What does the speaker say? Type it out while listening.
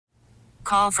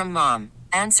Call from mom.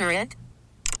 Answer it.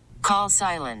 Call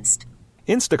silenced.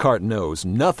 Instacart knows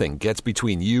nothing gets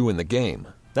between you and the game.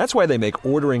 That's why they make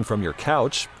ordering from your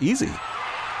couch easy.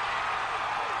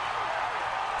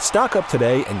 Stock up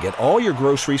today and get all your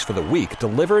groceries for the week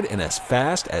delivered in as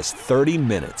fast as 30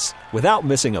 minutes without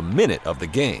missing a minute of the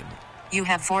game. You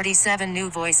have 47 new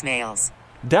voicemails.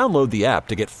 Download the app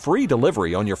to get free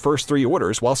delivery on your first 3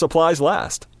 orders while supplies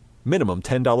last. Minimum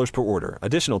 $10 per order.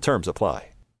 Additional terms apply.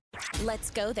 Let's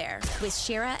go there with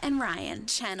Shira and Ryan,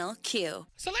 Channel Q.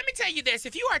 So let me tell you this.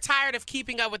 If you are tired of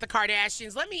keeping up with the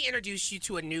Kardashians, let me introduce you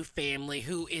to a new family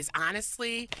who is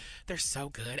honestly, they're so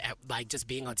good at like just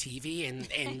being on TV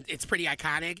and it's pretty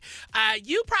iconic.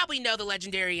 You probably know the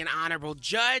legendary and honorable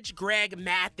Judge Greg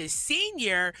Mathis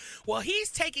Sr. Well,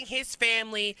 he's taking his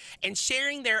family and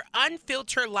sharing their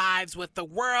unfiltered lives with the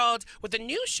world with a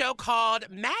new show called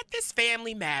Mathis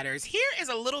Family Matters. Here is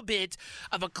a little bit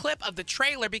of a clip of the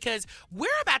trailer because we're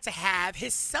about to have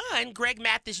his son, Greg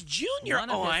Mathis Jr.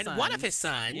 one of his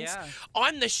sons,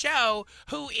 on the show,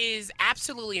 who is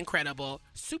absolutely incredible,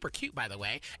 super cute, by the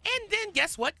way. And then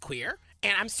guess what, queer?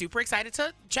 And I'm super excited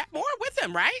to chat more with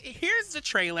him, right? Here's the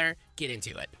trailer. Get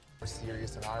into it. We're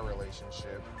serious in our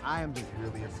relationship. I am just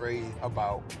really afraid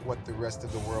about what the rest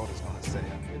of the world is going to say.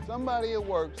 If somebody at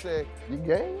work said, "You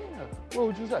gay?" What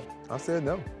would you say? I said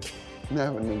no.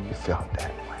 Never knew you felt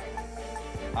that way.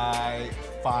 I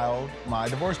filed my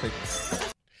divorce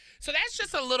papers. So that's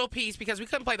just a little piece because we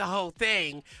couldn't play the whole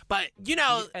thing. But, you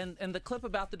know. And the clip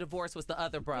about the divorce was the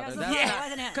other brother.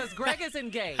 Yeah. Because Greg is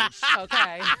engaged,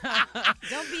 okay?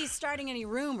 Don't be starting any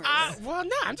rumors. Well,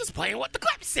 no, I'm just playing what the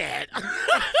clip said.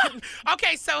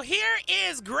 Okay, so here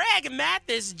is Greg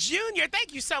Mathis Jr.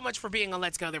 Thank you so much for being on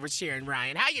Let's Go There with Shira and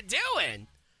Ryan. How you doing?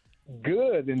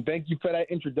 Good, and thank you for that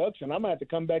introduction. I'm going to have to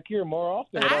come back here more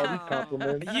often with all these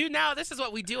compliments. You know, this is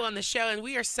what we do on the show, and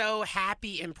we are so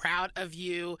happy and proud of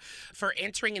you for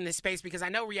entering in this space because I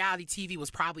know reality TV was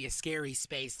probably a scary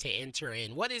space to enter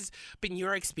in. What has been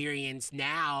your experience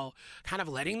now kind of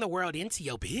letting the world into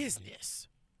your business?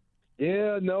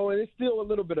 Yeah, no, and it's still a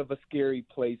little bit of a scary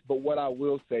place, but what I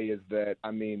will say is that,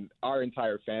 I mean, our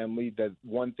entire family, the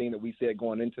one thing that we said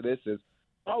going into this is,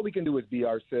 all we can do is be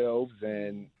ourselves,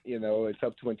 and, you know, it's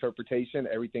up to interpretation,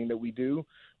 everything that we do.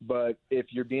 But if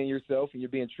you're being yourself and you're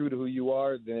being true to who you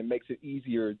are, then it makes it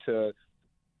easier to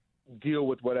deal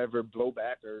with whatever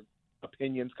blowback or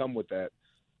opinions come with that.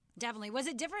 Definitely. Was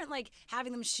it different, like,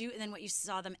 having them shoot and then what you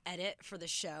saw them edit for the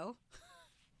show?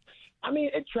 I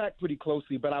mean, it tracked pretty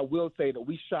closely, but I will say that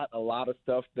we shot a lot of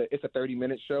stuff. It's a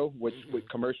 30-minute show, which with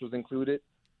commercials included.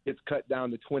 It's cut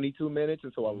down to 22 minutes,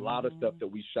 and so a lot of stuff that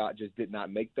we shot just did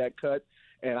not make that cut.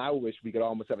 And I wish we could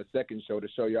almost have a second show to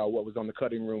show y'all what was on the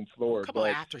cutting room floor. Come on,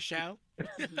 after show.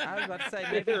 I was about to say,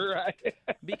 maybe, right.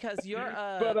 Because you're...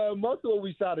 But most of what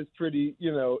we shot is pretty,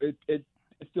 you know, it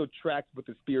still tracks with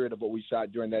the spirit of what we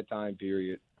shot during that time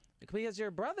period. Because your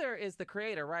brother is the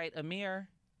creator, right, Amir?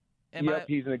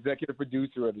 He's an executive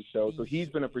producer of the show, so he's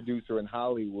been a producer in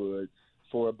Hollywood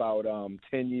for about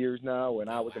 10 years now, and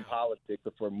I was in politics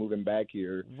before moving back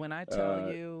here. When I tell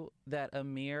you that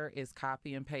Amir is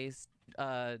copy and paste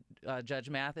Judge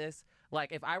Mathis,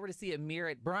 like if I were to see Amir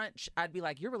at brunch, I'd be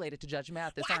like, you're related to Judge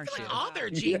Mathis, aren't you? Like all their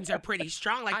genes are pretty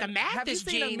strong. Like the Mathis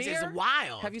genes is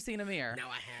wild. Have you seen Amir? No,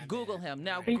 I haven't. Google him.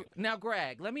 Now,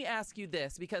 Greg, let me ask you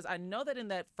this, because I know that in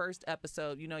that first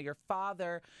episode, you know, your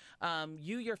father,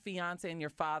 your fiance and your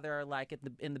father are like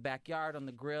in the backyard on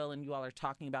the grill, and you all are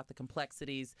talking about the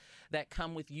complexities that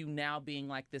come with you now being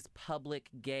like this public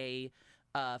gay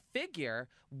figure.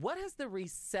 What has the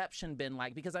reception been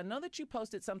like? Because I know that you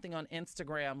posted something on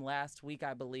Instagram last week,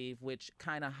 I believe, which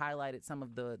kind of highlighted some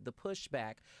of the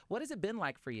pushback. What has it been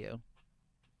like for you?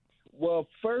 Well,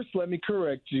 first, let me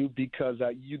correct you because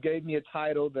you gave me a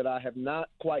title that I have not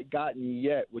quite gotten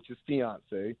yet, which is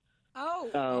fiance. Oh,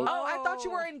 I thought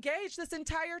you were engaged this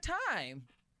entire time.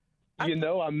 You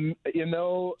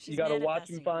got to watch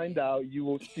and find out. You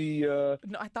will see, no,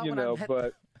 I thought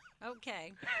but...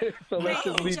 Okay. So let's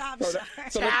just leave.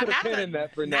 So let's put a pin in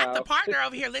that for now. Not the partner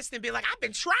over here listening and be like, I've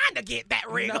been trying to get that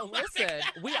ring. No, listen.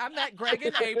 I met Greg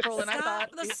in April, and I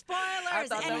thought the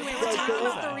spoilers. Anyway, we're talking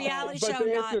about the reality show. But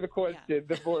to answer the question,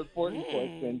 the more important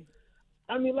question,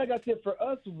 I mean, like I said, for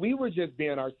us, we were just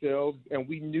being ourselves, and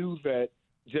we knew that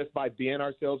just by being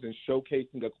ourselves and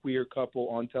showcasing a queer couple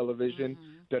on television,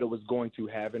 that it was going to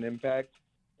have an impact.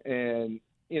 And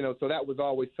you know, so that was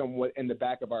always somewhat in the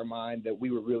back of our mind that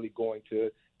we were really going to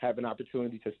have an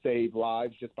opportunity to save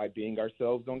lives just by being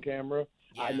ourselves on camera.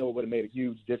 Yeah. I know it would have made a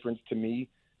huge difference to me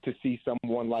to see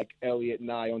someone like Elliot and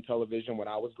I on television when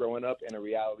I was growing up in a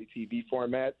reality TV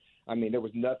format. I mean, there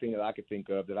was nothing that I could think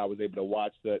of that I was able to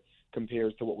watch that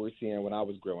compares to what we're seeing when I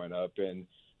was growing up. And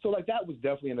so, like, that was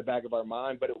definitely in the back of our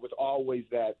mind, but it was always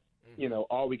that, you know,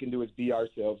 all we can do is be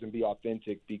ourselves and be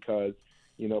authentic because,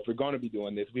 you know, if we're going to be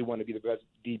doing this, we want to be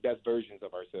the best versions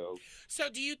of ourselves. So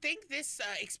do you think this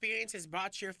experience has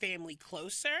brought your family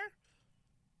closer?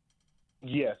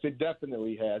 Yes, it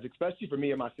definitely has, especially for me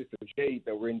and my sister Jade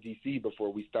that were in D.C.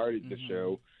 before we started the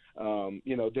show.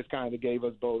 You know, this kind of gave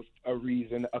us both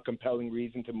a compelling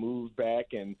reason to move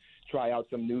back and try out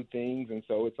some new things. And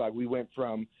so it's like we went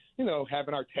from, you know,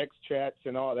 having our text chats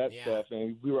and all that stuff,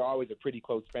 and we were always a pretty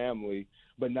close family.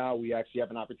 But now we actually have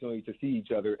an opportunity to see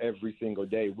each other every single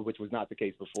day, which was not the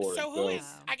case before. So who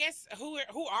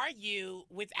are you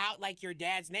without, like, your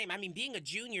dad's name? I mean, being a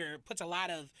junior puts a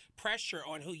lot of pressure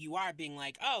on who you are, being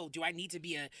like, oh, do I need to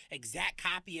be an exact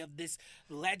copy of this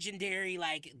legendary,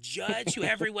 like, judge who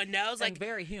everyone knows? Like, and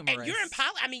very humorous. And you're in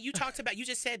I mean, you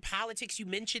just said politics, you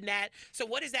mentioned that. So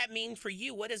what does that mean for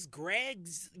you? What does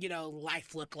Greg's, you know,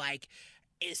 life look like,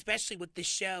 especially with this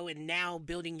show and now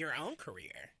building your own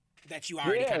career that you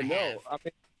already kind of have? I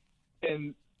mean,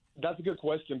 and that's a good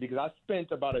question because I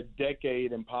spent about a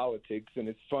decade in politics, and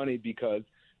it's funny because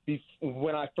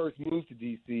when I first moved to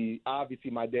D.C., obviously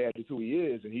my dad is who he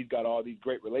is, and he's got all these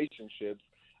great relationships.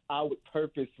 I would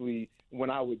purposely, when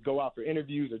I would go out for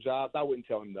interviews or jobs, I wouldn't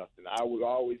tell him nothing. I would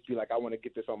always be like, I want to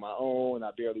get this on my own.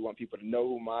 I barely want people to know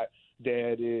who my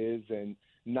dad is and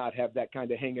not have that kind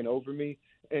of hanging over me.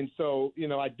 And so, you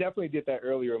know, I definitely did that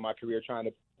earlier in my career, trying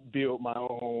to build my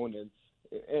own.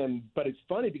 But it's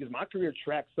funny because my career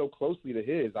tracks so closely to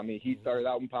his. I mean, he started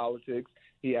out in politics.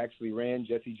 He actually ran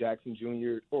Jesse Jackson's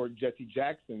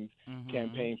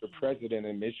campaign for president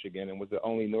in Michigan and was the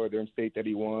only northern state that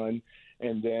he won.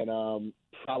 And then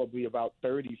probably about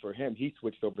 30 for him, he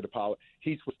switched over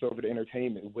to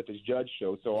entertainment with his judge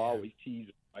show. So I always tease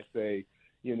him. I say,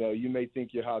 you know, you may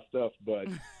think you're hot stuff, but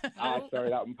I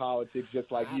started out in politics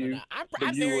just like you.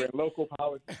 But you were in local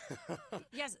politics.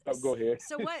 Yes. Oh, go ahead.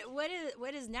 So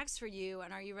what is next for you,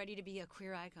 and are you ready to be a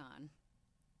queer icon?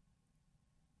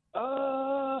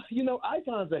 You know,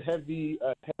 icon's a heavy.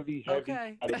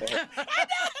 Okay. I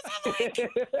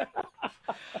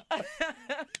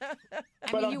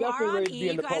mean, you are on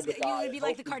E! You guys, you would be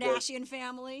like the Kardashian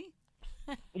family.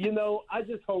 You know, I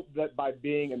just hope that by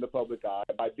being in the public eye,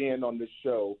 by being on this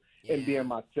show and being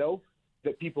myself,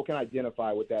 that people can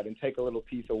identify with that and take a little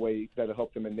piece away that'll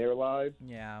help them in their lives.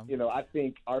 Yeah. You know, I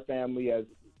think our family, as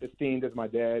esteemed as my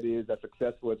dad is, as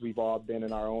successful as we've all been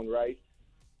in our own right,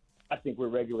 I think we're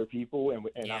regular people,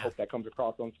 and I hope that comes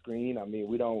across on screen. I mean,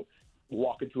 we don't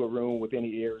walk into a room with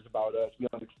any airs about us. We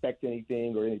don't expect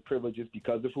anything or any privileges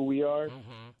because of who we are.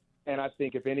 And I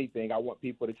think, if anything, I want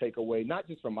people to take away, not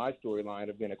just from my storyline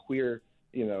of being a queer,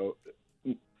 you know,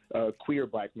 a queer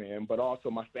black man, but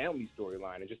also my family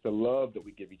storyline and just the love that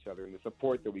we give each other and the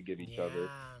support that we give each other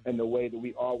and the way that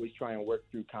we always try and work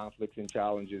through conflicts and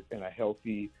challenges in a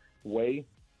healthy way.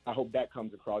 I hope that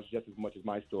comes across just as much as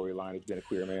my storyline has been a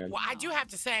queer man. Well, I do have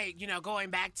to say, you know,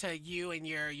 going back to you and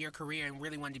your career and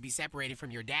really wanting to be separated from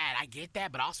your dad, I get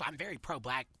that, but also I'm very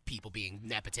pro-black people being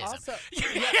nepotism. Also,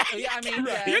 I mean,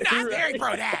 you're not very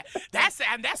pro that.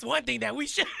 That's one thing that we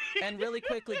should. And really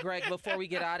quickly, Greg, before we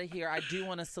get out of here, I do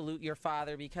want to salute your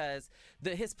father because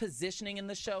his positioning in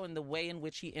the show and the way in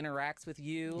which he interacts with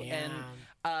you, and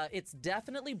it's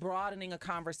definitely broadening a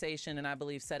conversation, and I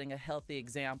believe setting a healthy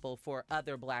example for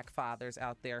other black fathers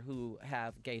out there who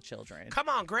have gay children. Come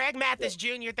on, Greg Mathis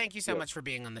Jr., thank you so much for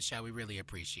being on the show. We really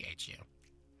appreciate you.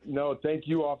 No, thank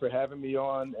you all for having me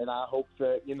on, and I hope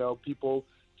that, you know, people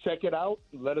check it out.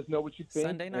 Let us know what you think.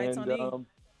 Sunday nights on E!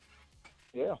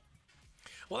 Yeah.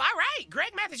 Well, all right.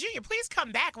 Greg Mathis Jr., please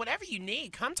come back. Whatever you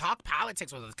need, come talk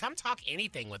politics with us. Come talk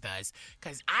anything with us,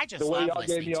 because I just love listening to you. The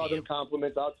way y'all gave me all them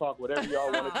compliments, I'll talk whatever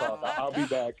y'all want to talk. I'll be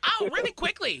back. Oh, really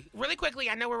quickly.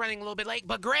 I know we're running a little bit late,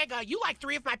 but Greg, you like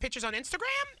 3 of my pictures on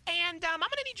Instagram, and I'm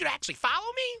going to need you to actually follow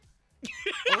me.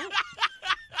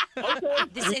 Okay.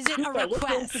 This isn't a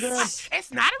request.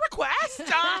 It's not a request.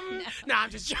 No, I'm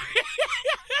just joking.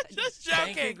 Just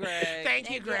joking. Thank you, Greg. Thank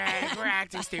you, Greg. We're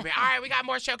acting stupid. All right, we got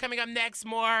more show coming up next.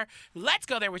 More Let's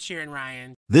Go There with Sheer and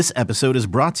Ryan. This episode is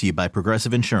brought to you by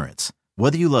Progressive Insurance.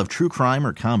 Whether you love true crime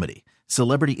or comedy,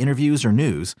 celebrity interviews or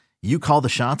news, you call the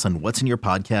shots on what's in your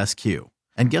podcast queue.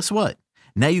 And guess what?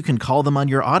 Now you can call them on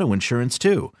your auto insurance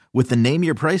too with the Name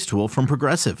Your Price tool from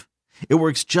Progressive. It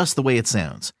works just the way it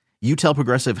sounds. You tell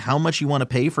Progressive how much you want to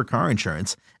pay for car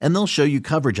insurance, and they'll show you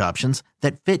coverage options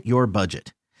that fit your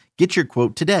budget. Get your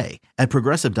quote today at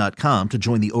Progressive.com to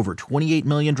join the over 28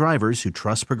 million drivers who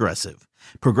trust Progressive.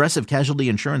 Progressive Casualty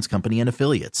Insurance Company and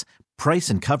Affiliates.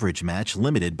 Price and coverage match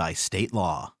limited by state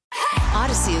law.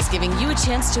 Odyssey is giving you a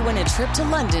chance to win a trip to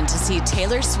London to see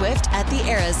Taylor Swift at the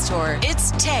Eras Tour.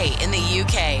 It's Tay in the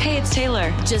UK. Hey, it's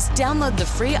Taylor. Just download the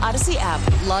free Odyssey app,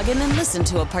 log in and listen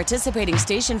to a participating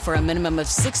station for a minimum of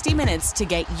 60 minutes to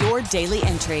get your daily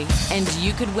entry. And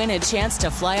you could win a chance to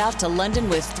fly off to London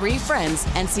with 3 friends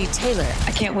and see Taylor.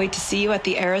 I can't wait to see you at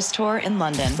the Eras Tour in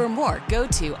London. For more, go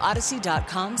to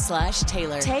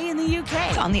odyssey.com/Taylor. Tay in the UK.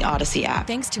 It's on the Odyssey app.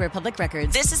 Thanks to Republic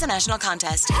Records. This is a national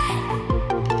contest.